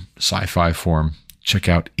in sci-fi form, check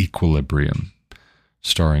out Equilibrium,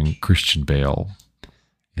 starring Christian Bale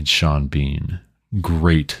and Sean Bean.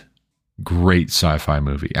 Great sci-fi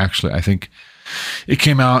movie. Actually, I think it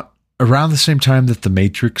came out around the same time that The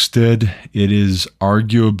Matrix did. It is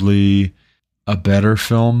arguably a better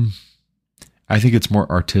film. I think it's more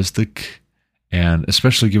artistic, and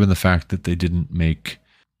especially given the fact that they didn't make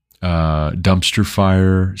dumpster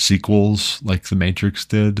fire sequels like The Matrix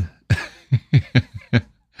did.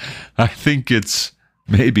 I think it's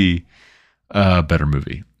maybe a better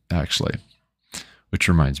movie, actually. Which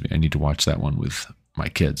reminds me, I need to watch that one with my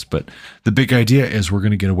kids. But the big idea is we're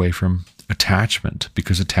going to get away from attachment,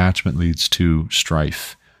 because attachment leads to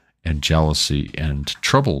strife and jealousy and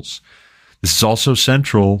troubles. This is also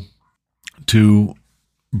central to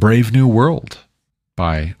Brave New World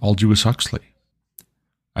by Aldous Huxley.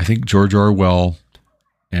 I think George Orwell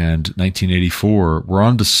and 1984 were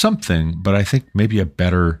onto something, but I think maybe a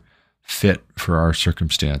better fit for our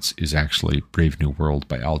circumstance is actually Brave New World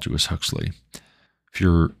by Aldous Huxley. If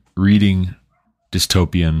you're reading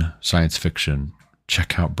dystopian science fiction,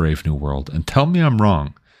 check out Brave New World and tell me I'm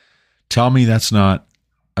wrong. Tell me that's not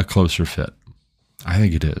a closer fit. I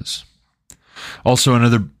think it is. Also,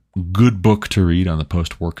 another good book to read on the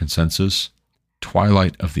post-war consensus,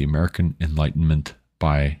 Twilight of the American Enlightenment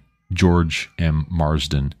by George M.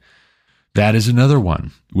 Marsden. That is another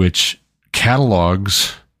one which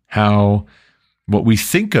catalogs how what we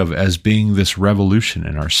think of as being this revolution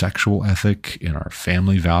in our sexual ethic, in our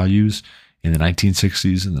family values in the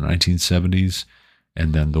 1960s and the 1970s,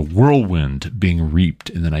 and then the whirlwind being reaped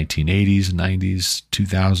in the 1980s, 90s,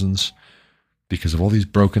 2000s, because of all these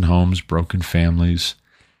broken homes, broken families.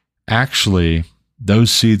 Actually,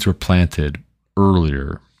 those seeds were planted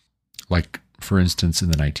earlier, like, for instance,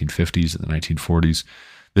 in the 1950s and the 1940s,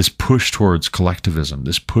 this push towards collectivism,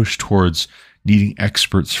 this push towards needing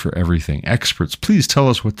experts for everything. Experts, please tell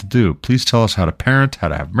us what to do. Please tell us how to parent, how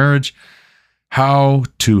to have marriage, how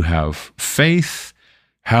to have faith,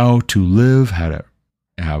 how to live, how to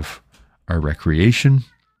have our recreation,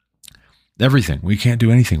 everything. We can't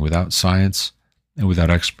do anything without science and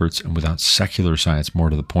without experts and without secular science,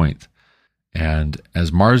 more to the point. And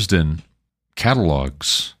as Marsden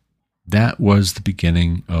catalogs, that was the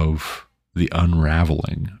beginning of the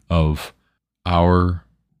unraveling of our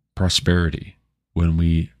prosperity when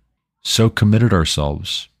we so committed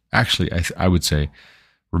ourselves. Actually, I would say,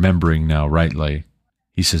 remembering now rightly,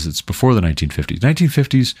 he says it's before the 1950s.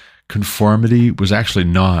 1950s, conformity was actually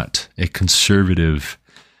not a conservative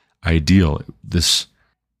ideal. This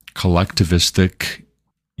collectivistic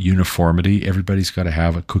uniformity, everybody's got to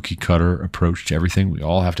have a cookie cutter approach to everything. We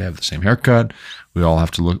all have to have the same haircut. We all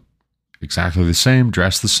have to look exactly the same,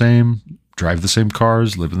 dress the same, drive the same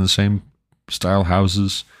cars, live in the same style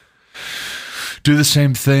houses, do the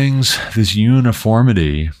same things. This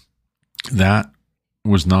uniformity, that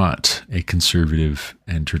was not a conservative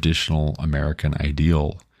and traditional American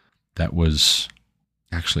ideal. That was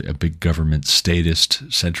actually a big government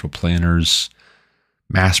statist, central planners,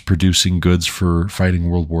 mass-producing goods for fighting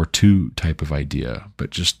World War II type of idea, but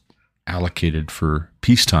just allocated for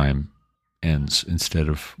peacetime ends instead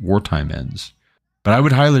of wartime ends. But I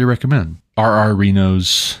would highly recommend R.R.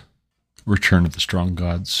 Reno's Return of the Strong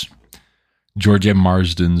Gods, George M.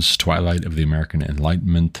 Marsden's Twilight of the American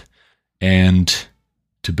Enlightenment, and,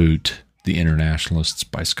 to boot, The Internationalists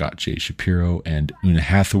by Scott J. Shapiro and Una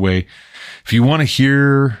Hathaway. If you want to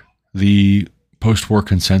hear the post-war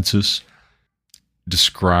consensus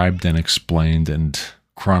described and explained and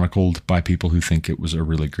chronicled by people who think it was a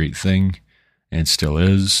really great thing and still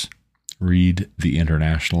is, read The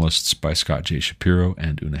Internationalists by Scott J. Shapiro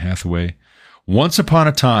and Una Hathaway. Once upon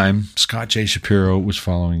a time, Scott J. Shapiro was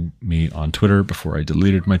following me on Twitter before I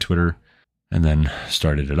deleted my Twitter and then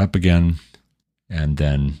started it up again, and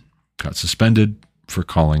then got suspended for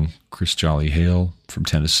calling Chris Jolly Hale from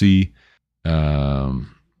Tennessee.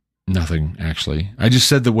 Nothing, actually. I just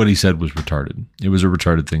said that what he said was retarded. It was a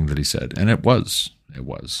retarded thing that he said, and it was. It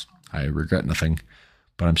was. I regret nothing,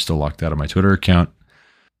 but I'm still locked out of my Twitter account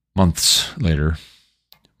months later.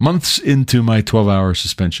 Months into my 12-hour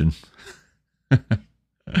suspension.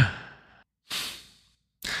 The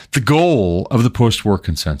goal of the post-war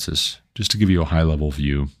consensus, just to give you a high-level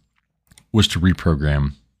view, was to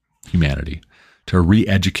reprogram humanity, to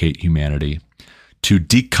re-educate humanity, to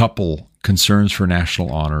decouple concerns for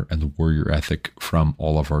national honor and the warrior ethic from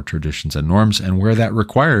all of our traditions and norms, and where that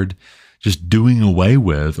required just doing away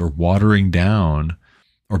with or watering down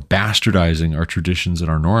or bastardizing our traditions and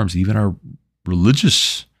our norms, even our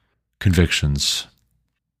religious convictions.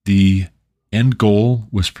 The end goal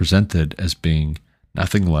was presented as being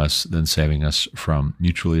nothing less than saving us from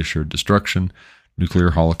mutually assured destruction,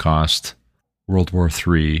 nuclear holocaust, World War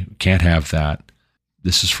III. Can't have that.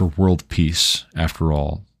 This is for world peace, after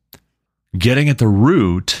all. Getting at the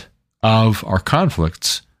root of our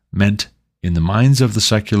conflicts meant, in the minds of the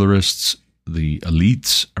secularists, the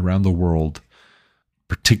elites around the world,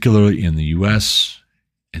 particularly in the US,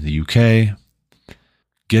 in the UK,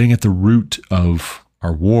 getting at the root of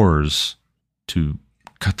our wars to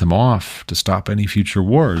cut them off, to stop any future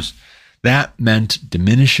wars, that meant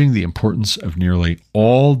diminishing the importance of nearly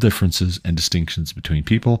all differences and distinctions between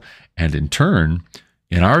people. And in turn,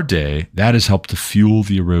 in our day, that has helped to fuel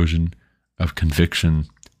the erosion of conviction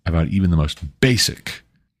about even the most basic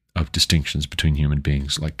of distinctions between human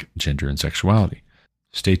beings, like gender and sexuality.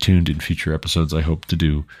 Stay tuned in future episodes. I hope to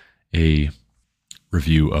do a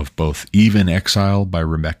review of both Eve in Exile by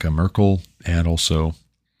Rebecca Merkel and also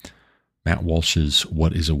Matt Walsh's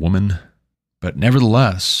What is a Woman? But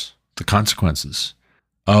nevertheless, the consequences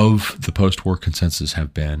of the post-war consensus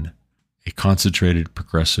have been a concentrated,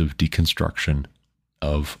 progressive deconstruction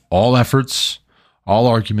of all efforts, all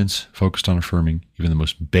arguments focused on affirming even the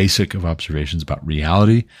most basic of observations about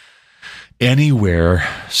reality, anywhere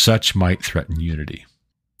such might threaten unity.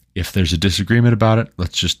 If there's a disagreement about it,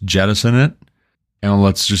 let's just jettison it, and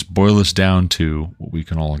let's just boil this down to what we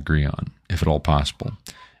can all agree on, if at all possible.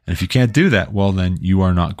 And if you can't do that, well, then you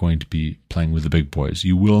are not going to be playing with the big boys.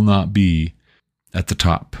 You will not be at the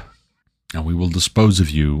top. And we will dispose of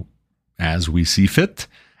you as we see fit,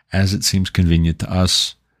 as it seems convenient to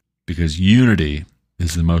us, because unity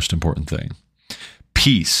is the most important thing.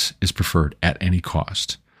 Peace is preferred at any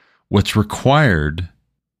cost. What's required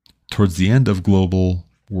towards the end of global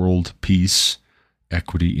world peace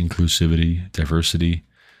equity, inclusivity, diversity,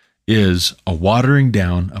 is a watering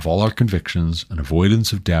down of all our convictions, an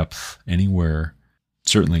avoidance of depth anywhere,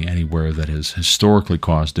 certainly anywhere that has historically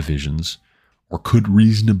caused divisions or could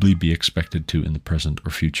reasonably be expected to in the present or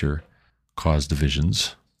future cause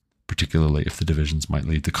divisions, particularly if the divisions might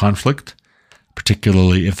lead to conflict,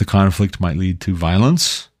 particularly if the conflict might lead to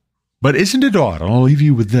violence. But isn't it odd? I'll leave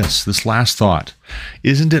you with this last thought.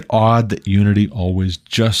 Isn't it odd that unity always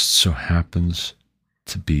just so happens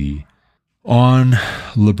to be on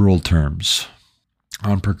liberal terms,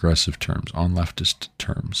 on progressive terms, on leftist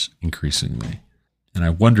terms, increasingly? And I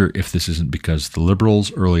wonder if this isn't because the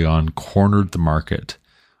liberals early on cornered the market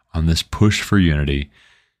on this push for unity.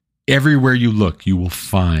 Everywhere you look, you will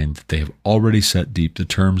find that they have already set deep the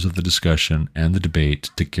terms of the discussion and the debate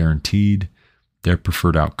to guarantee their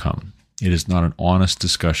preferred outcome. It is not an honest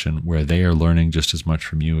discussion where they are learning just as much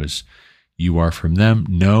from you as you are from them.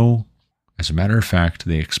 No, as a matter of fact,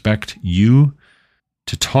 they expect you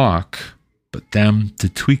to talk, but them to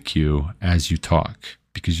tweak you as you talk,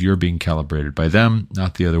 because you're being calibrated by them,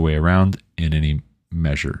 not the other way around in any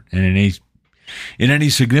measure, and in any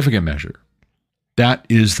significant measure. That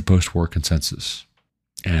is the post-war consensus.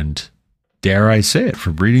 And dare I say it,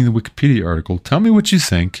 from reading the Wikipedia article, tell me what you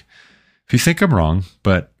think. If you think I'm wrong,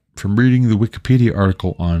 but from reading the Wikipedia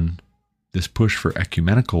article on this push for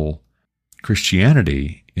ecumenical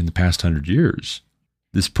Christianity in the past 100 years,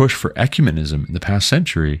 this push for ecumenism in the past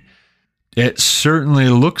century, it certainly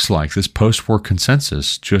looks like this post-war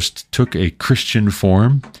consensus just took a Christian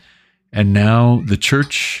form, and now the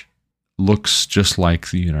church looks just like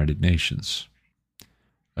the United Nations.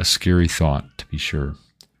 A scary thought, to be sure.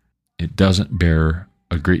 It doesn't bear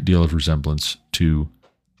a great deal of resemblance to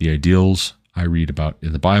the ideals I read about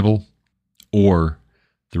in the Bible or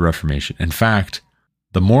the Reformation. In fact,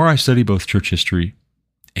 the more I study both church history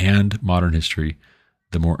and modern history,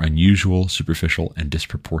 the more unusual, superficial, and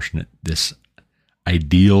disproportionate this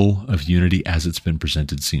ideal of unity as it's been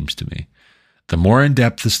presented seems to me. The more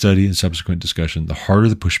in-depth the study and subsequent discussion, the harder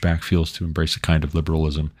the pushback feels to embrace a kind of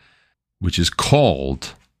liberalism, which is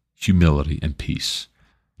called humility and peace.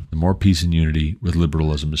 The more peace and unity with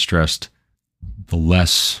liberalism is stressed, the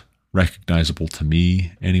less recognizable to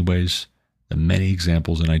me, anyways, the many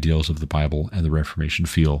examples and ideals of the Bible and the Reformation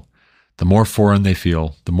feel. The more foreign they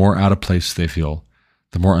feel, the more out of place they feel,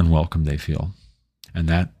 the more unwelcome they feel. And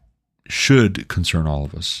that should concern all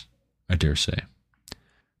of us, I dare say.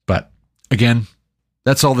 But again,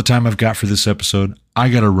 that's all the time I've got for this episode. I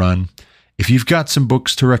got to run. If you've got some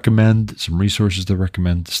books to recommend, some resources to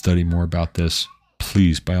recommend to study more about this,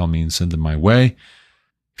 please, by all means, send them my way.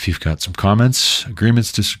 If you've got some comments,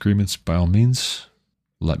 agreements, disagreements, by all means,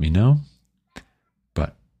 let me know.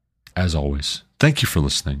 But as always, thank you for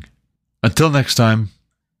listening. Until next time,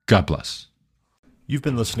 God bless. You've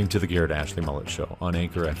been listening to The Garrett Ashley Mullet Show on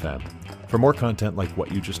Anchor FM. For more content like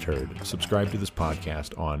what you just heard, subscribe to this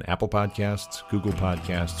podcast on Apple Podcasts, Google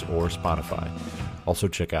Podcasts, or Spotify. Also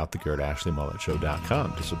check out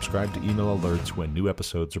thegarrettashleymulletshow.com to subscribe to email alerts when new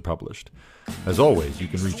episodes are published. As always, you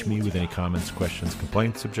can reach me with any comments, questions,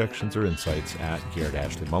 complaints, objections, or insights at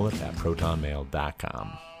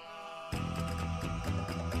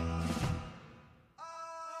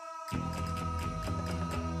garrettashleyMullet@protonmail.com.